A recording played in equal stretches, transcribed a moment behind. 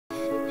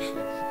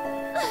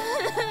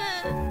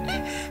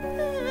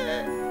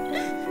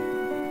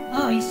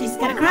Oh, she's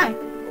gonna cry.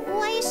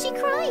 Why is she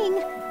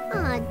crying?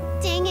 Aw,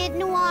 dang it,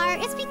 Noir.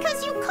 It's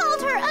because you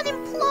called her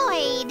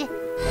unemployed.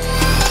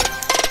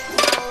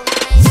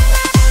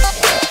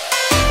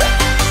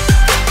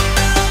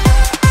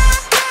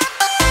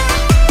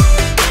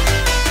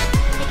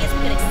 I guess we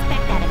could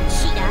expect that of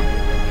Cheetah.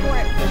 Or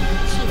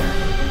Cheetah.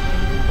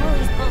 Well,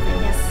 he's both, I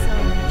guess, so,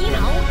 you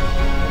know.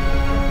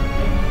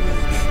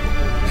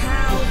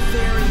 How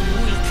very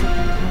weak.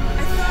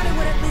 I thought I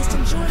would at least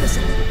enjoy this a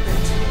little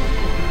bit.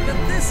 But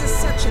this is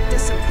such a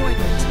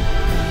disappointment.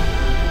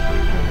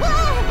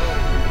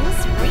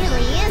 This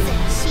really is a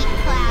cheap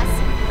class.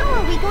 How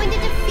are we going to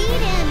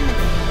defeat him?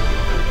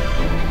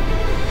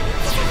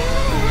 Is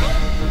everyone alright?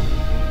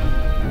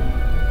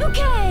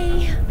 Okay.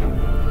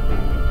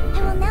 I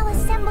will now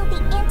assemble the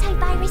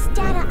antivirus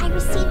data I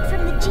received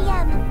from the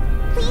GM.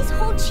 Please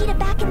hold Cheetah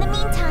back in the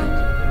meantime.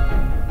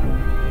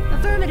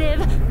 Affirmative.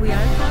 We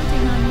are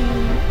counting on you.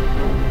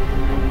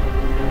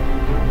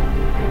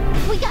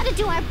 We gotta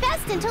do our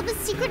best until the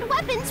secret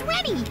weapon's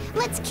ready.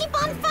 Let's keep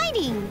on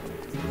fighting.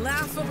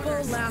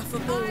 Laughable,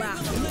 laughable,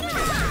 laughable.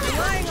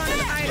 Relying on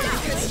an item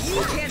because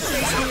you can't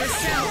face it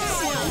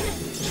yourselves.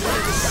 What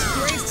a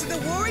disgrace to the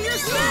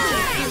warrior's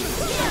life!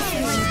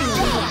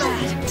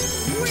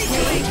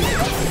 Weakling!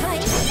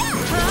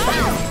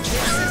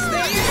 This is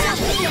the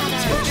end!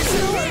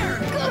 Disappear!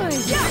 Good!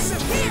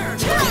 Disappear!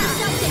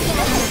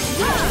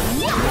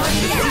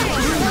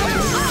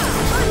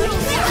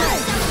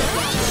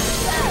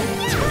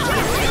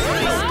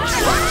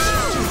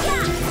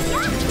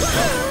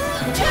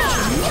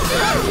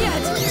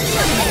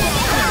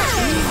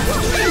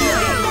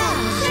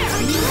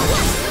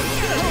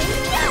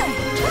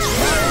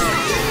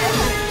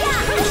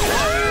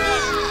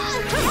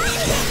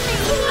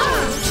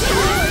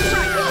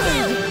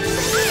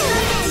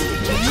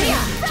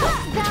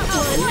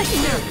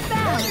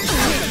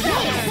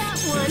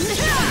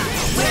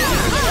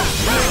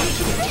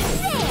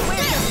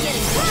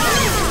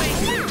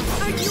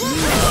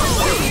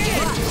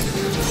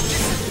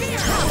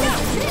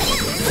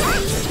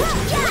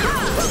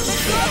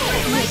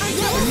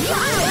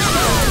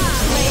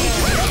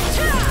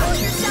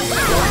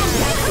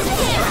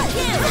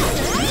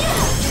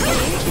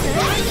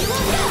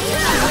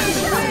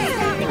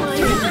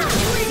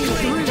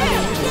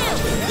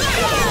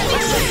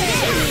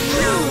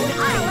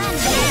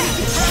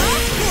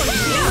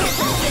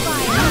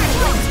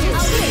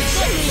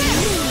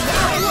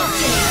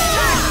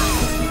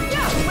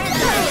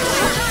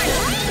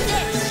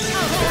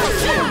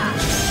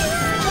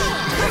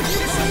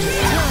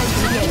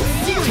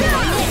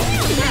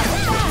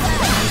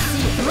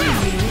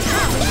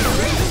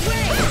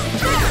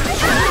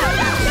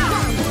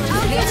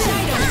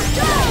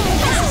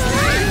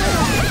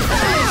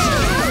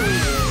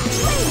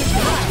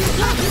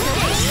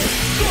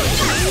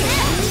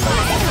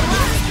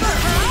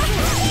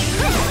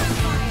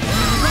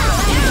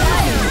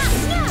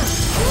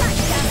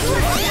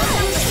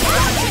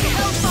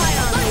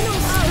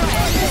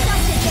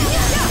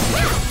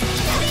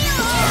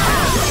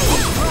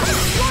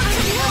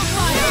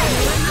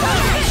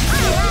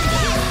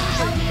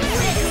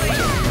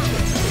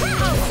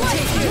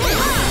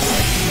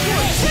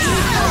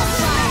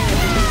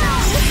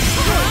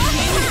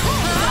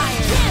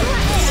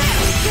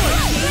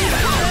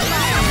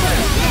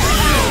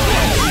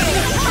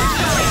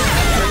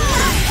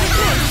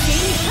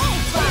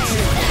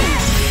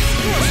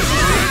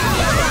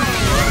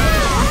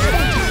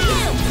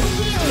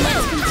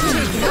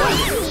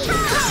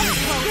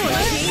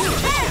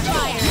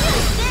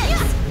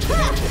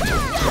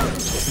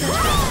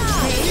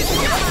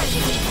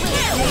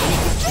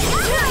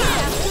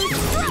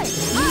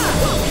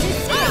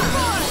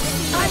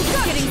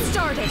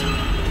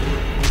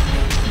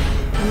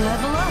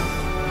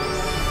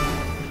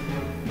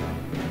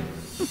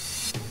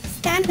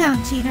 Stand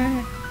down, cheater.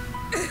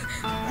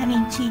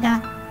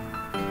 Cheetah.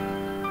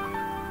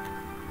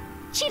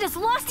 Cheetah's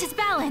lost his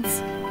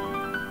balance.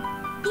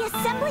 The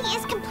assembly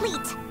is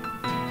complete.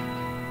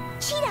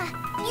 Cheetah,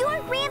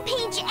 your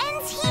rampage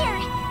ends here.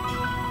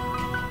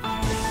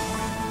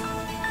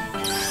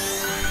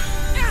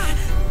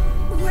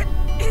 What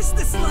is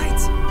this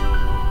light?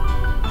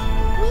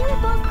 We were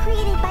both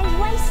created by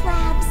Weiss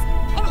Labs,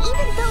 and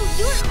even though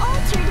you're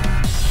altered,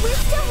 we're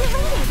still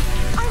related.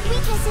 Our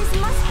weaknesses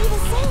must be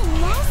the same,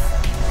 yes?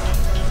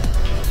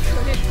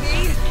 Could it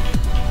be?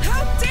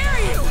 How dare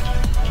you!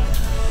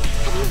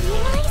 Have you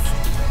realized?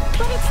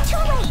 But it's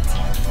too late.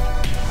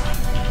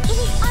 It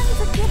is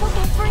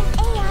unforgivable for an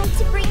AI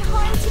to bring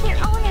harm to their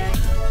owner.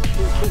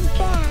 You've been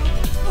bad,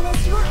 and as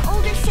your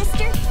older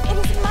sister, it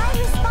is my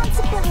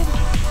responsibility.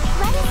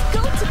 Let us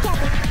go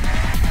together.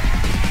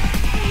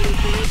 I'm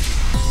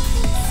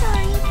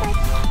sorry, but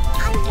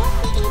I won't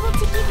be able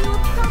to give you a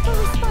proper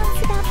response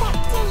about that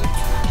date.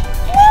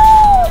 No!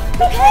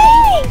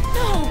 Okay!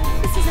 No,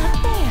 this is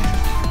unfair.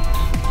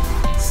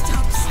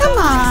 Stop. Come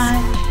on.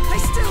 I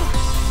still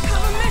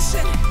have a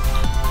mission.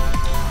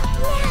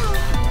 Now.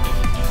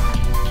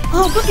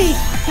 Oh, Boogie,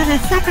 got a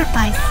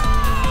sacrifice.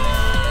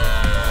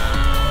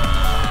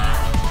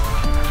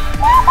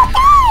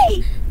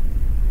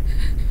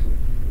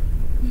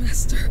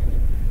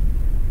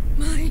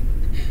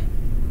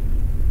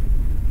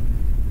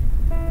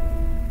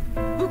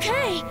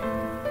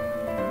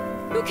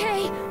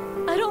 Okay,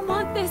 I don't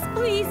want this.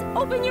 Please,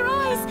 open your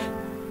eyes.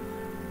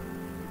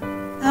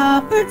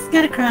 Bert's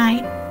gonna cry.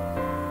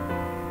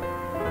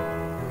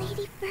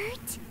 Lady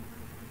Bert?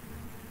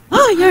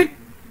 Oh,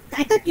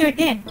 I thought you were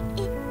dead.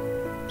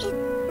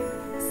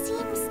 It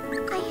seems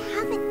I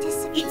haven't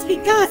disappeared. It's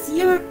because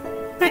you're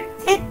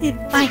protected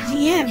by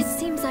GM. It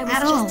seems I was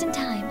at all. just in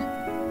time.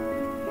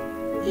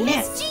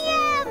 Yes.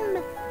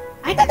 GM!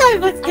 I thought I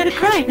was gonna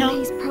cry, no.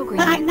 Today's program.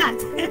 But I'm not.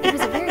 It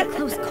was a very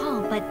close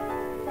call, but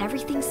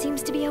everything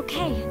seems to be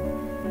okay.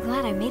 I'm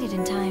glad I made it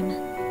in time.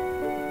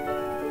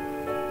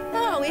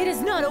 Oh, it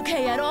is not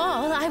okay at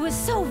all. I was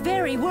so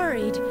very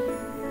worried.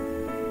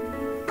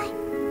 I'm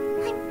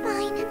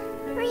fine.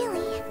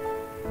 Really.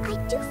 I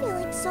do feel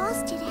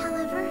exhausted,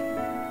 however.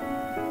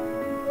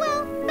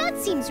 Well, that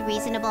seems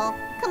reasonable.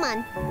 Come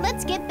on,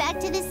 let's get back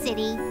to the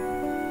city.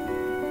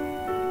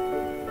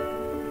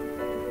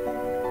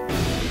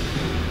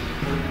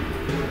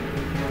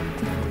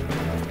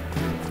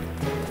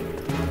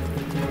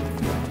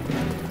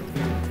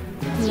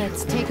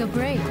 Let's take a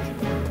break.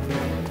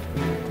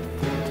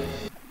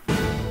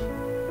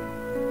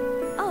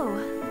 Oh,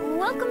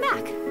 welcome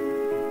back.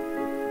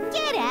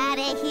 Get out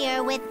of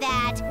here with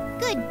that.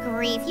 Good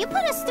grief, you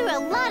put us through a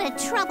lot of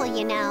trouble,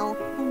 you know.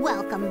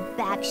 Welcome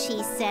back,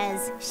 she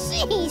says.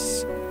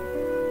 Sheesh.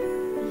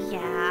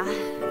 Yeah,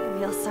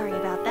 real sorry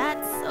about that,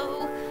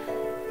 so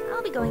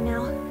I'll be going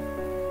now.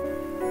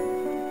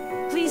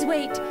 Please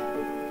wait.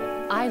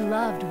 I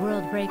loved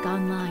World Break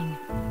Online.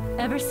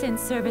 Ever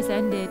since service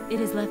ended, it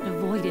has left a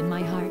void in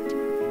my heart.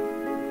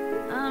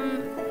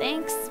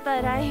 Thanks,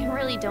 but I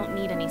really don't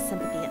need any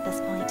sympathy at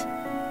this point.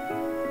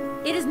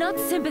 It is not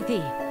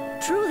sympathy.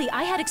 Truly,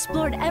 I had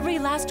explored every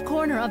last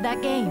corner of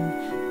that game.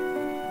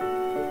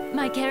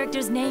 My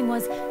character's name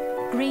was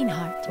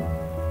Greenheart.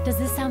 Does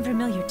this sound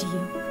familiar to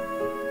you?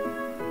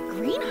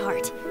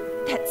 Greenheart?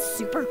 That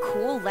super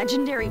cool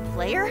legendary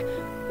player?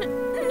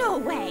 No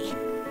way!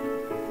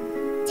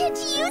 Did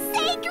you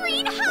say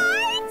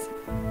Greenheart?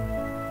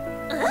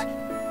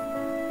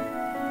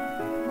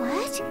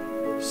 What?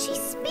 She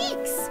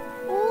speaks.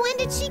 When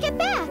did she get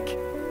back?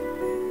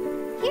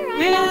 Here I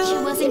Well, thought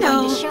she wasn't you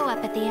know, going to show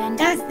up at the end.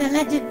 That's the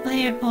legend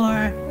player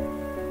for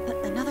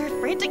Another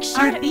frantic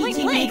shot at point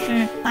RPG blank.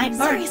 Maker by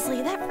Bert.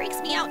 Seriously, that freaks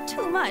me out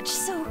too much,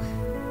 so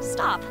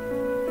stop.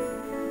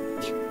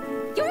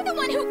 You're the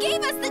one who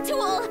gave us the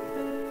tool!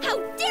 How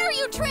dare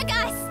you trick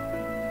us!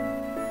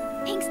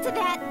 Thanks to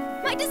that,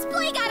 my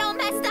display got all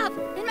messed up,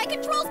 and my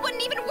controls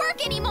wouldn't even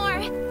work anymore!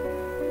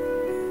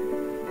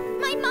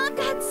 My mom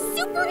got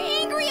super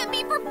angry at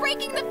me for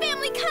breaking the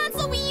family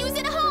console we use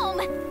at home!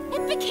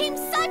 It became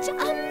such a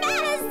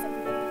mess!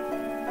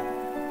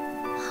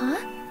 Huh?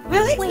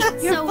 Well, it's Wait,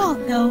 not your so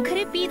fault, though. Could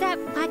it be that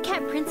Black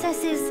Cat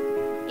Princess is,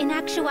 in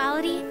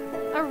actuality,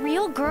 a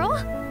real girl?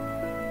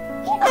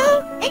 You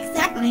know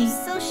exactly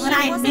So she what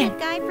I wasn't meant. a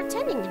guy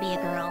pretending to be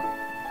a girl.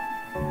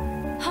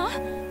 Huh?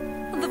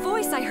 The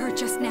voice I heard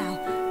just now.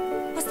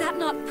 Was that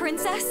not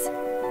Princess?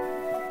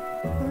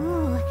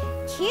 Ooh,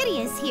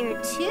 Kiria's here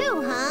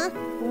too, huh?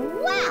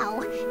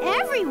 Wow,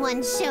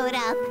 everyone showed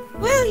up.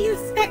 Well, you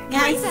spec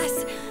guys.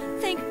 Princess!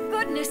 Thank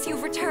goodness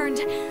you've returned.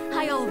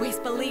 I always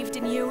believed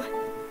in you.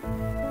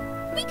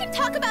 We can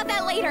talk about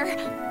that later.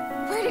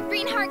 Where did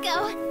Greenheart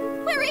go?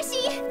 Where is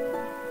she?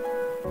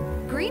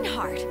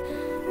 Greenheart?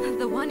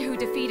 The one who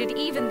defeated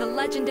even the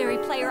legendary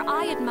player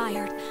I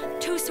admired,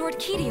 Two-Sword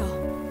Kiria.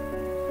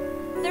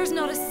 There's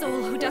not a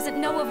soul who doesn't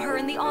know of her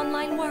in the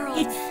online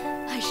world.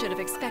 I should have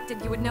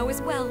expected you would know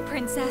as well,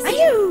 Princess. Are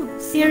you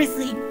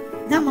seriously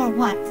dumb or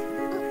what?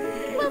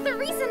 Well, the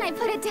reason I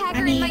put a tagger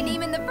I mean, in my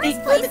name in the they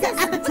first put place the is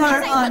avatar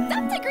because I on looked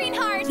up to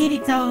Greenheart.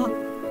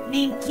 Kirito,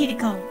 named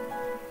Kiriko.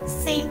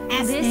 Same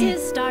as This the...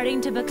 is starting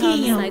to become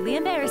Kirio. slightly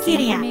embarrassing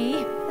Kiria. for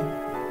me.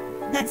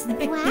 That's the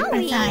big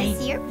difference I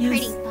Wowies, you're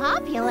use. pretty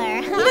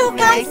popular, huh, You know,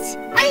 guys,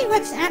 Bert? I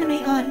watched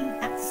anime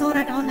on Sword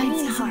Art Online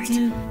Greenheart,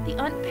 Season the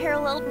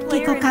unparalleled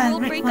player in Kiko-kan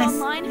World Break requests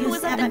Online who use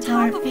was at the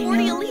avatar top of 40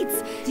 female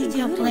elites,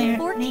 GTO including player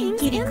 4 named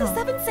kings and the Kiriko.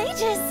 7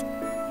 sages.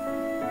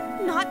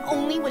 Not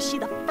only was she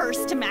the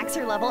first to max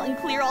her level and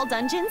clear all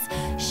dungeons,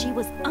 she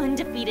was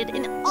undefeated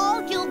in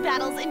all guild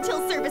battles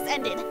until service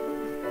ended.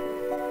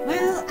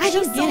 Well, I She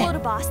don't soloed get a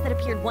it. boss that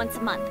appeared once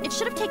a month. It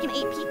should have taken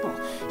 8 people.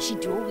 She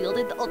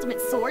dual-wielded the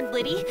ultimate sword,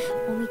 Liddy.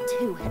 Only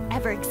 2 had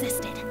ever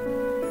existed.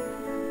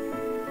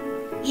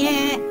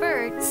 Yeah,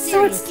 Bert,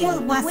 Sword seriously,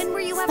 Skill was when were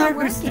you ever Starburst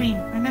working?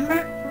 stream,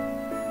 remember?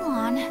 Come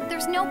on,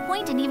 there's no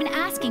point in even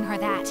asking her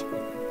that.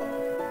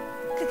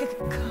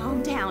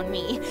 Calm down,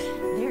 me.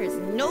 There is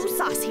no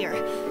sauce here.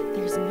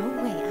 There's no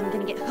way I'm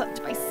gonna get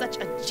hooked by such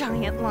a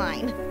giant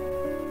line.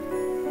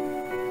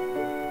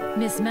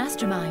 Miss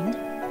Mastermind?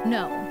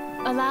 No.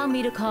 Allow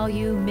me to call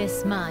you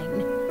Miss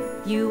Mine.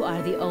 You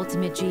are the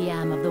ultimate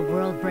GM of the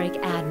World Break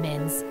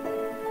admins.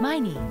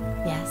 Miney,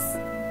 yes.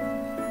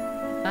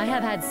 I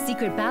have had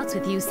secret bouts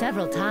with you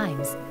several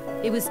times.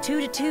 It was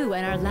 2-2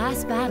 and our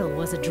last battle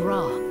was a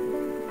draw.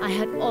 I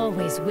had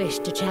always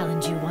wished to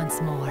challenge you once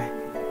more.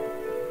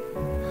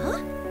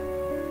 Huh?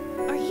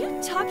 Are you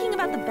talking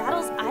about the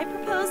battles I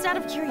proposed out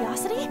of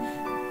curiosity?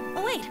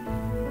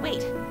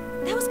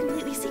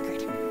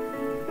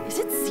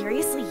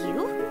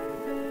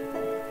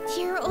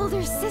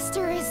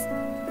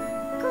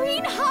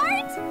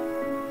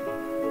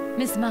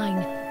 Miss Mine,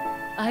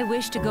 I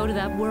wish to go to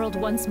that world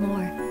once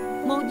more.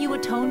 Won't you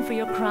atone for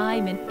your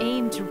crime and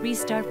aim to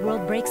restart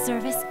World Break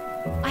service?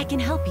 I can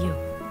help you.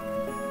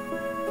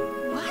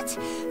 What?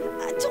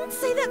 Don't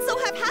say that so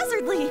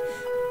haphazardly.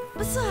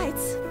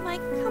 Besides, my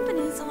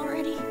company's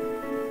already...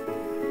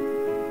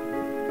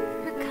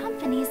 Her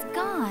company's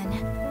gone.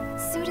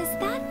 So does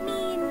that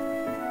mean...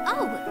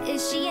 Oh,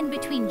 is she in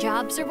between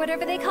jobs or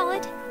whatever they call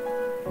it?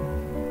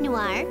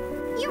 Noir,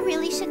 you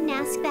really shouldn't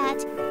ask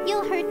that.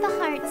 You'll hurt the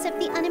hearts of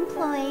the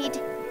unemployed.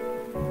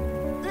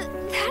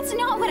 That's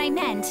not what I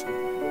meant.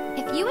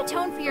 If you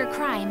atone for your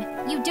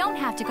crime, you don't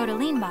have to go to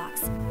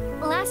Leanbox.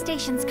 Last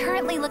Station's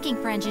currently looking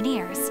for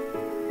engineers.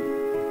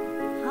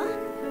 Huh?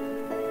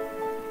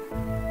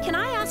 Can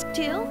I ask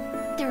too?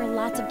 There are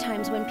lots of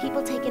times when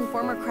people take in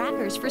former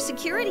crackers for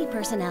security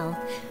personnel.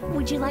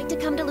 Would you like to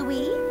come to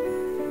Louis?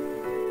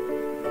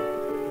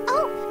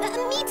 Oh,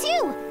 me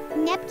too!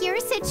 Neptunia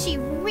said she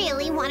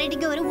really wanted to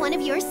go to one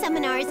of your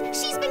seminars.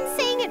 She's been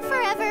saying it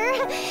forever.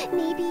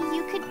 Maybe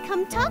you could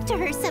come talk to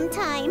her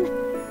sometime.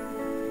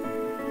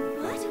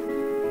 What?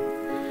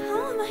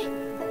 How am I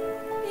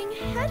being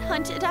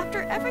headhunted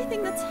after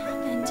everything that's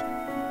happened?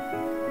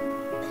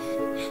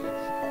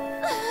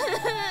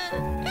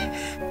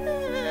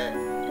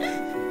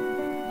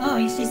 Oh,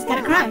 she's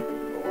gonna cry.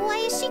 Why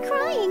is she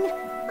crying?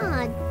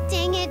 Aw,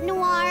 dang it,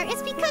 Noir.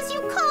 It's because you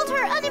called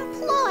her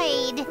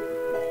unemployed.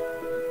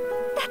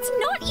 That's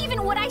not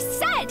even what I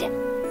said!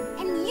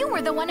 And you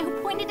were the one who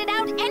pointed it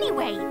out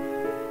anyway!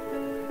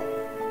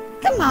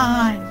 Come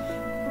on.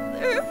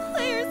 There are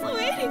players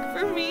waiting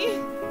for me.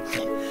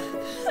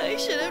 I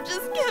should have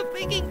just kept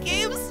making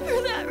games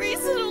for that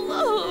reason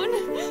alone.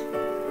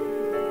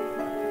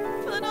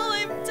 But all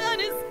I've done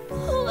is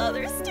pull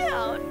others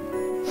down.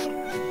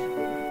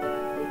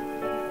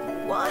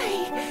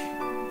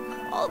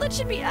 Why? All that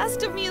should be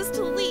asked of me is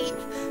to leave.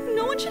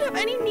 No one should have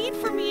any need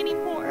for me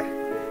anymore.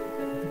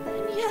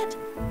 And yet...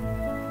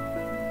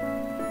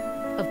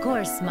 Of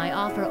course, my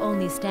offer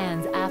only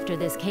stands after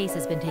this case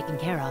has been taken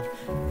care of.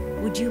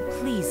 Would you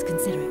please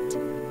consider it?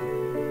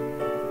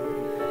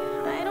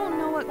 I don't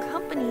know what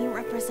company you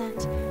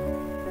represent,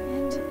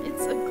 and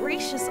it's a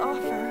gracious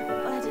offer,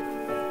 but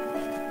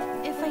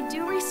if I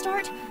do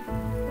restart,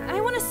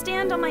 I want to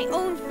stand on my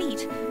own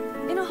feet,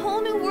 in a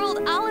whole new world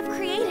I'll have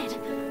created.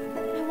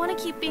 I want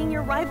to keep being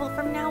your rival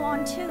from now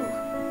on, too.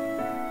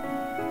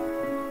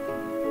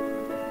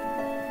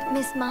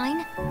 Miss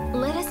Mine,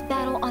 let us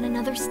battle on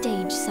another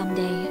stage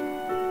someday.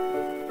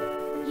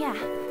 Yeah,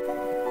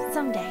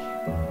 someday.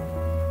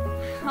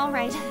 All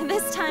right,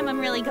 this time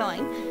I'm really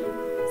going.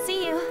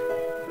 See you.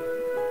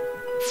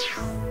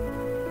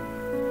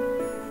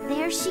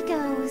 There she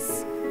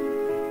goes.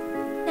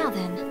 Now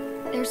then,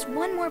 there's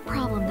one more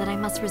problem that I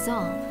must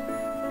resolve.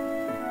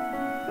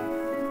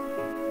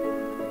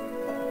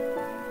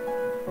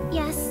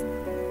 Yes,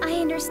 I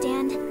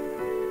understand.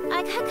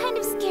 I got kind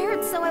of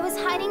scared, so I was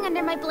hiding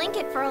under my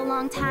blanket for a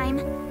long time.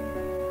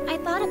 I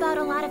thought about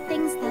a lot of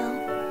things,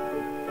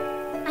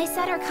 though. I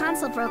said our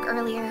console broke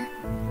earlier,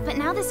 but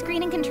now the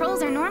screen and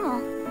controls are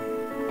normal.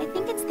 I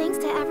think it's thanks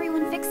to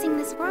everyone fixing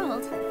this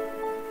world.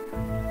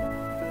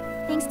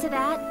 Thanks to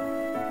that,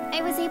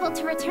 I was able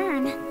to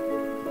return.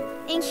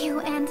 Thank you,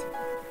 and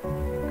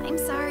I'm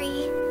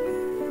sorry.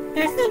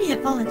 There's no need to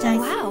apologize.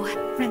 Wow,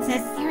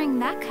 Princess. hearing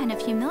that kind of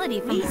humility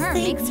from Please her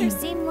thank makes her you.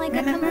 seem like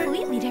Remember? a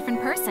completely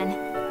different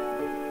person.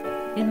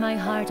 In my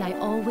heart, I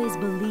always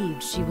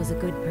believed she was a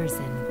good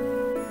person.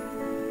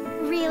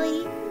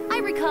 Really? I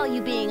recall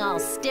you being all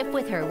stiff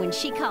with her when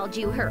she called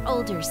you her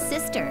older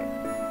sister.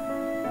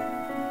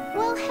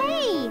 Well,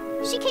 hey,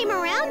 she came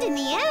around in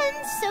the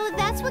end, so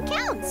that's what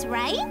counts,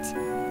 right?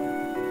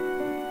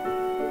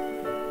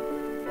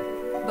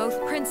 Both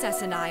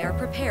Princess and I are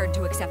prepared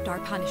to accept our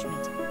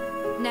punishment.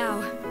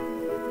 Now,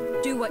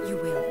 do what you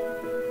will.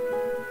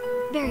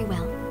 Very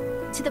well.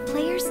 To the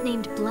players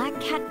named Black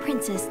Cat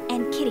Princess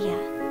and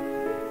Kiria.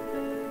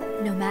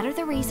 No matter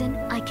the reason,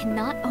 I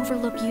cannot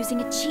overlook using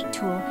a cheat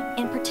tool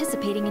and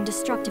participating in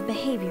destructive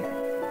behavior.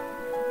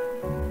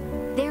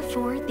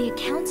 Therefore, the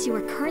accounts you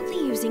are currently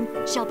using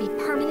shall be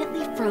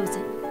permanently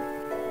frozen.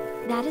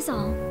 That is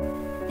all.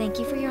 Thank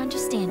you for your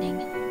understanding.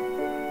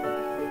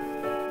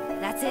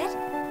 That's it?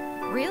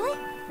 Really?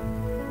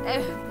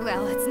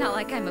 Well, it's not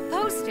like I'm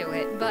opposed to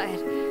it, but...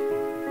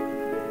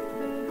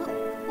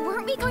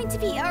 Weren't we going to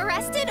be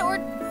arrested or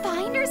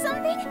fined or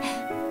something?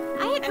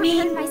 I had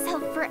mean, prepared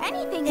myself for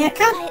anything, The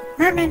account but...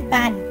 permanent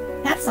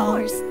ban. That's Of all.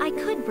 course, I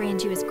could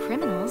brand you as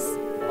criminals,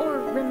 or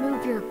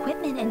remove your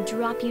equipment and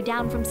drop you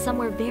down from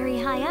somewhere very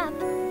high up,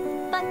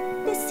 but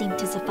this seemed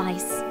to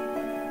suffice.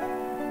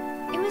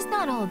 It was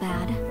not all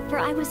bad, for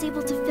I was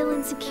able to fill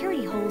in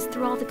security holes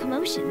through all the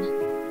commotion.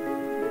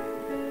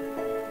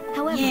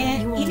 However, Yeah,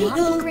 you will illegal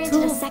not be granted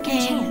a tools second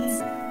and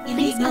chance.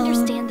 Please illegal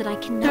understand that I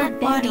cannot third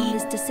bend on party.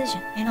 this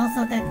decision. And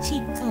also the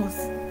cheat tools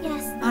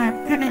Yes, are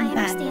I permanent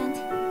ban. understand.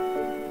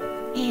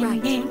 In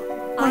Right. game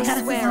or I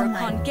Goddesses swear Online.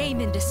 upon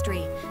game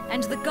industry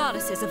and the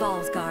goddesses of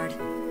Alsgard.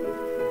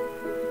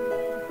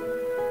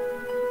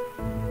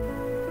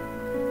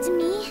 To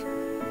me,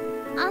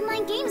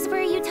 online games were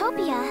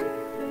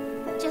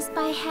utopia. Just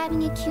by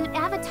having a cute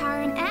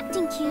avatar and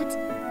acting cute,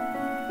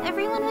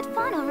 everyone would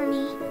fawn over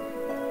me.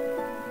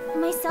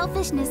 My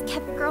selfishness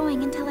kept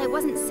growing until I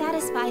wasn't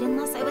satisfied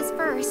unless I was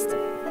first.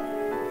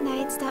 And I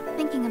had stopped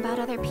thinking about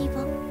other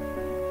people.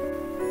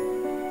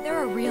 There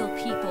are real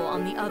people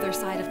on the other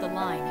side of the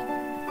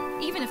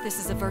line. Even if this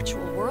is a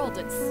virtual world,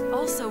 it's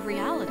also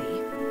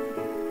reality.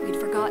 We'd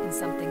forgotten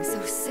something so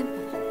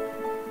simple.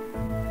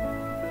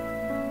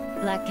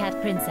 Black Cat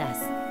Princess.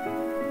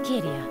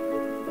 Kiria.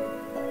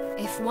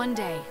 If one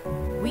day,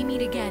 we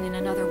meet again in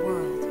another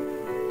world,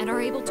 and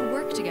are able to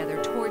work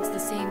together towards the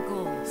same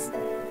goals,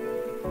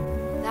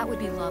 that would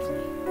be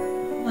lovely.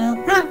 Well,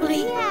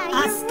 probably Yeah,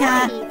 you're Asuka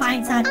right.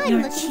 finds out I'm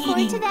you're looking cheating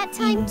forward to that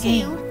time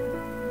in-game. too.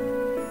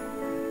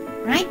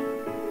 Right?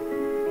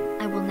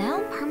 I will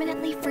now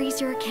permanently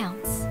freeze your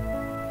accounts.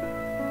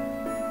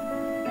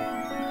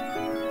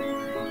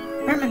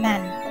 Perma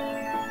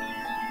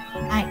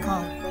I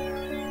call.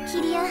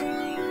 Kiria,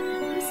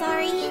 I'm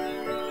sorry.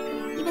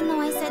 Even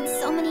though I said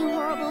so many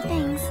horrible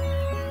things,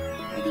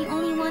 you're the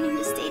only one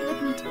who stayed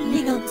with me to the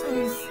Legal end.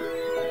 tools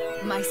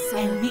My soul,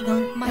 and legal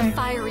my third,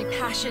 fiery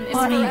passion is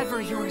body. forever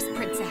yours,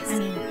 Princess. I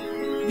mean,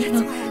 That's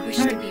legal why I wish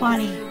to third be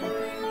body.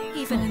 with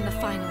you, even in the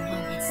final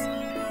moments.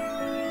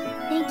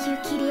 Thank you,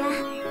 Kiria.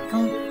 Go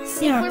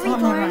zero We're reborn.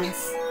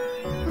 tolerance.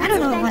 I Let's don't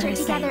know what adventure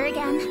I together say,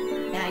 again.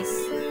 guys.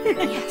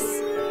 Yes,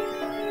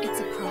 it's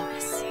a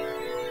promise.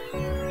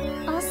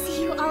 I'll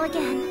see you all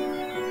again.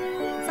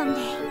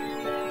 Someday.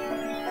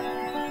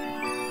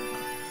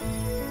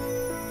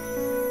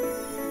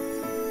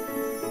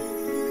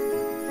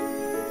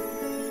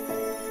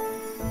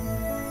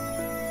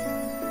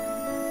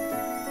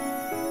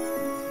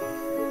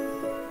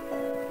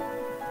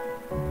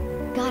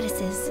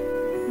 Goddesses,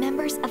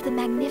 members of the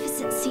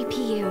magnificent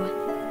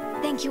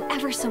CPU, thank you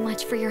ever so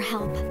much for your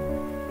help.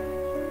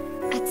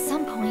 At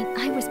some point,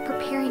 I was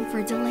preparing for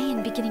a delay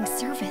in beginning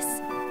service,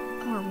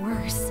 or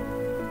worse.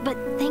 But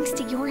thanks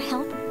to your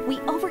help, we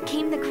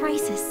overcame the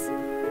crisis.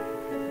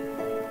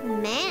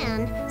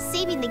 Man,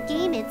 saving the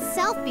game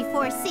itself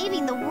before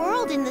saving the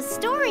world in the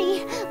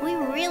story. We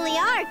really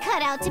are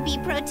cut out to be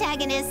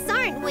protagonists,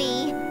 aren't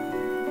we?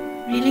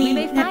 Really? We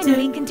may Neptune?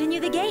 finally continue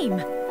the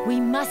game. We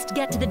must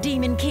get to the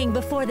Demon King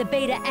before the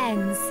beta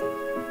ends.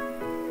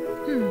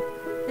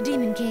 The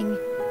Demon King.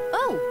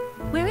 Oh,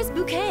 where is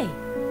Bouquet?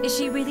 Is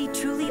she really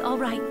truly all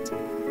right?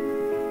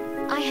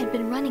 I had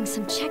been running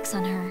some checks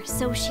on her,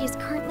 so she is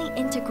currently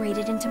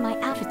integrated into my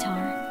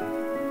avatar.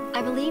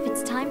 I believe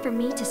it's time for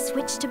me to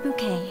switch to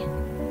Bouquet.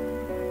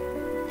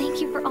 Thank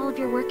you for all of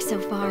your work so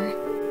far.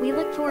 We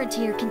look forward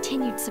to your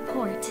continued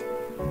support.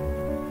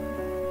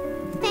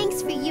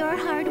 Thanks for your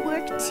hard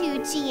work too,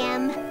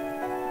 GM.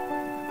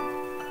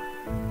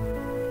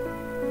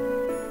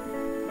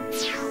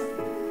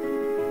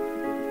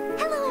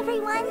 Hello,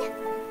 everyone.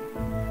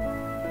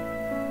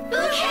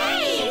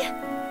 Bouquet!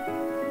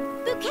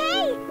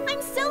 Bouquet!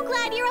 I'm so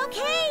glad you're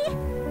okay!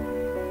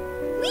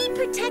 We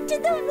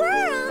protected the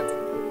world!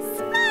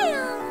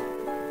 Smile!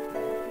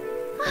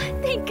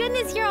 Thank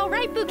goodness you're all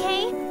right,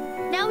 Bouquet.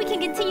 Now we can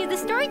continue the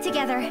story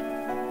together.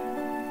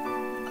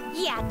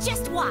 Yeah,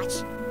 just watch.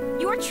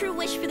 Your true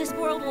wish for this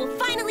world will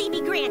finally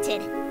be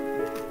granted.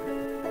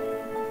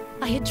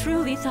 I had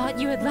truly thought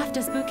you had left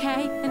us,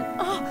 Bouquet, and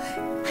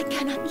I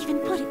cannot even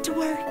put it to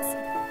words.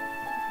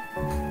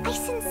 I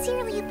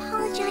sincerely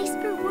apologize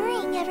for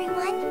worrying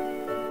everyone.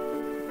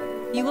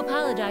 You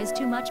apologize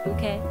too much,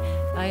 Bouquet.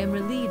 I am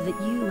relieved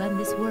that you and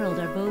this world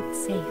are both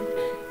safe.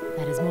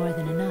 That is more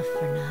than enough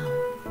for now.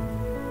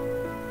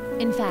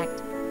 In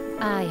fact,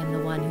 I am the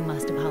one who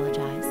must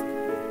apologize.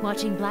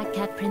 Watching Black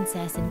Cat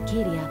Princess and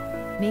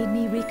Kiria made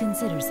me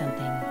reconsider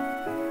something.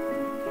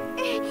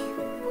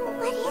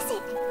 What is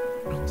it?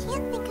 I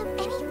can't think of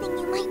anything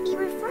you might be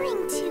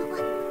referring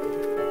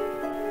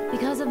to.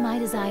 Because of my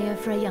desire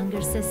for a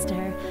younger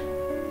sister,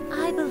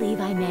 I believe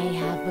I may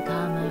have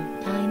become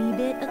a tiny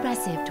bit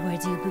aggressive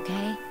towards you,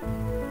 Bouquet.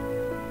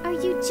 Are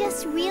you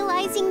just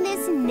realizing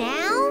this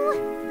now?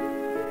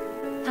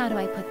 How do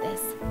I put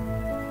this?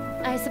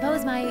 I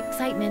suppose my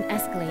excitement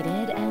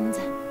escalated, and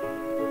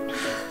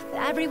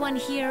everyone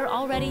here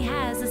already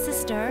has a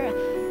sister.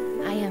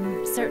 I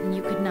am certain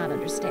you could not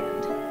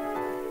understand.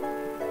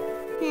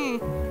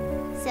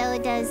 So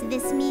does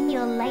this mean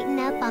you'll lighten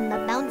up on the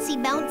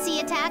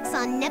bouncy attacks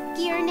on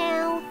Nepgear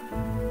now?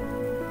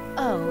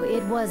 Oh,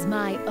 it was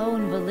my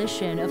own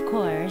volition, of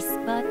course,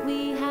 but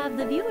we have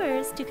the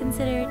viewers to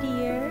consider,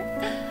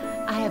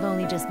 dear. I have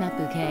only just met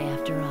Bouquet,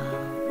 after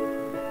all.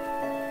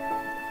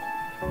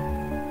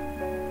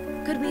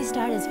 Could we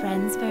start as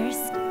friends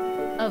first?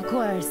 Of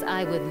course,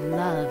 I would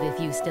love if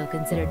you still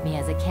considered me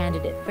as a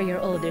candidate for your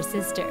older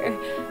sister.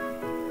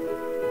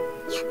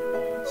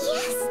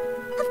 Yes,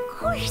 of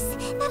course.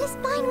 That is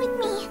fine with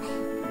me.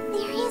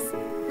 There is,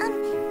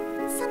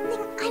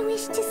 something I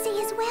wish to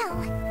say as well.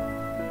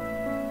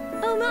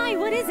 Oh my,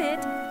 what is it?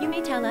 You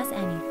may tell us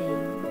anything.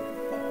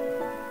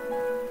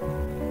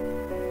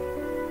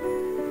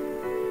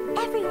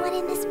 Everyone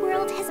in this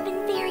world has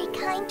been very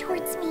kind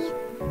towards me.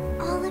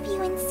 All of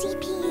you in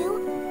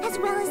CPU, as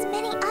well as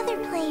many other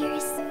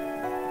players.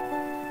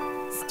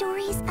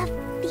 Stories of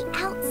the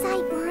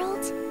outside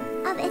world,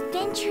 of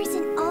adventures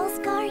in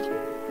Allsgard.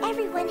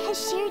 Everyone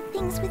has shared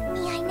things with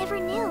me I never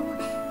knew.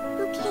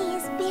 Bouquet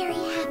is very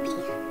happy.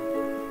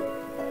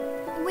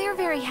 We're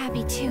very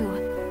happy too.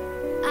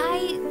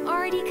 I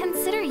already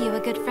consider you a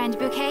good friend,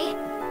 Bouquet.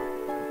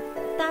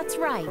 That's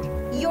right.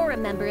 You're a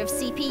member of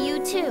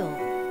CPU too.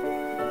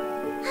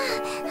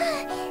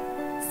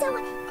 So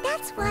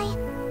that's why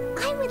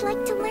I would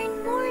like to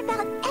learn more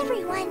about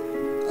everyone.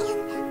 And,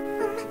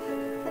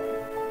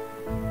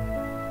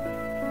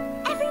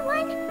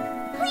 everyone,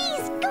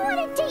 please go on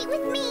a date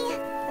with me.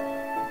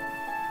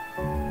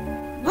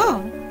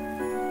 Whoa.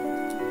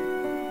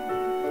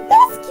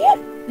 That's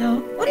cute. No,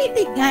 what do you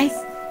think, guys?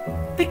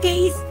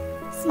 Bouquet is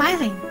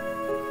smiling.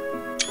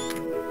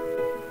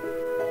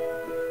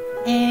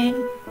 And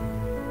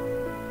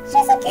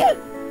she's so cute.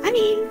 I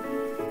mean,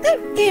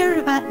 don't care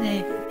about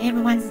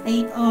everyone's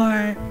date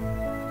or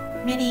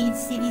many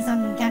cities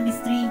on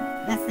chemistry,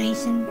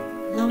 lactation,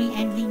 Louis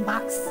handling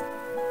box,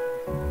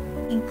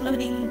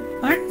 including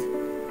Bert,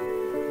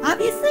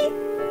 obviously.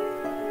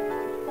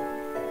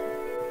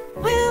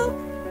 Well,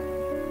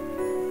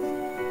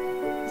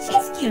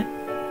 she's cute.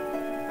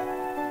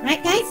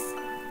 Right, guys?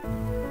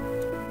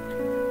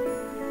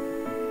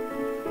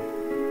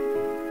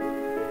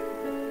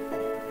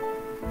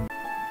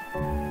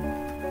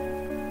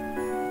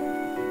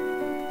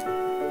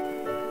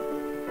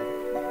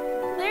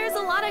 There's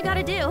a lot I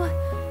gotta do.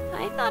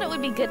 I thought it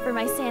would be good for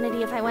my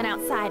sanity if I went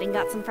outside and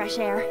got some fresh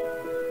air.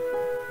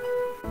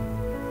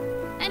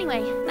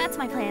 Anyway, that's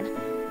my plan.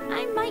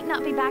 I might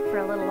not be back for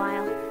a little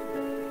while.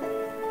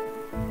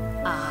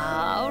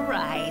 All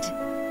right.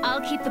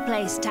 I'll keep the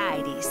place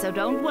tidy, so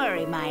don't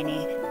worry,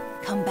 Miney.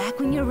 Come back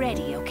when you're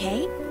ready,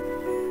 okay?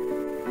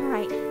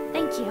 Alright,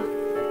 thank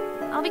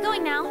you. I'll be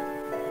going now.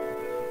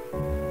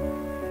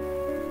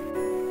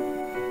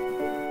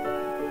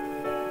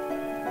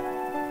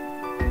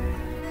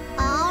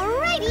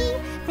 Alrighty,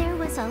 there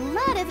was a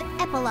lot of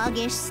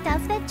epilogue-ish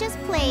stuff that just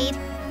played.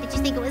 Did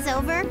you think it was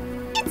over?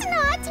 It's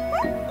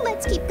not!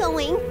 Let's keep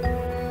going.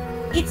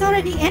 It's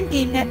already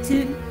endgame,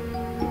 Neptune.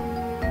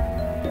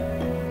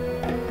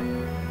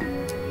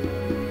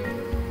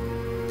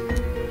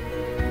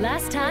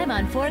 Last time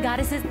on Four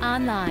Goddesses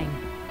Online.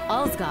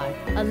 Allsgard,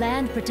 a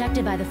land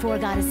protected by the Four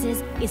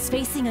Goddesses, is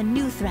facing a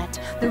new threat,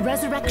 the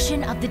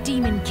resurrection of the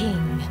Demon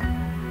King.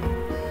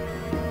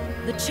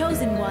 The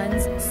Chosen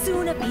Ones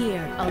soon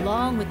appeared,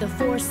 along with the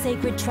four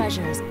sacred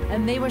treasures,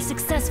 and they were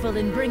successful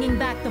in bringing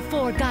back the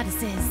Four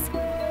Goddesses.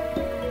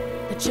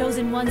 The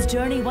Chosen Ones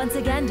journey once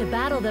again to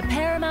battle the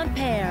Paramount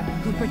Pair,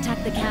 who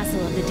protect the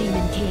castle of the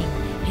Demon King.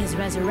 His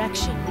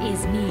resurrection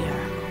is near.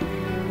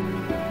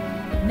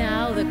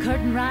 Now the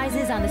curtain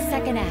rises on the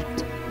second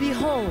act.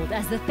 Behold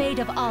as the fate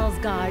of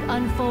Allsgard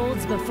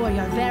unfolds before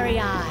your very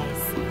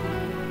eyes.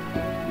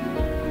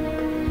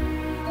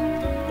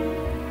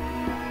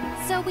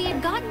 So we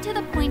had gotten to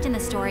the point in the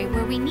story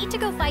where we need to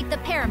go fight the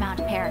Paramount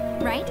Pair,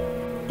 right?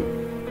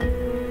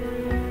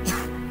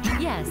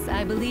 Yes,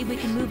 I believe we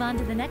can move on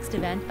to the next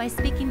event by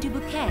speaking to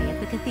Bouquet at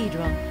the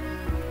cathedral.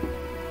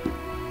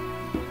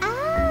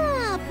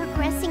 Ah,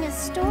 progressing a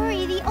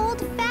story the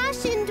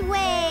old-fashioned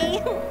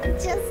way.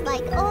 Just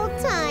like old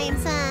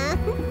times, huh?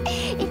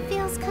 It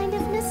feels kind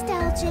of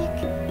nostalgic.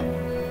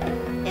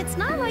 It's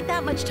not like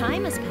that much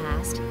time has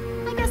passed.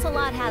 I guess a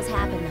lot has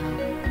happened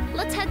though.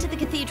 Let's head to the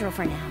cathedral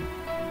for now.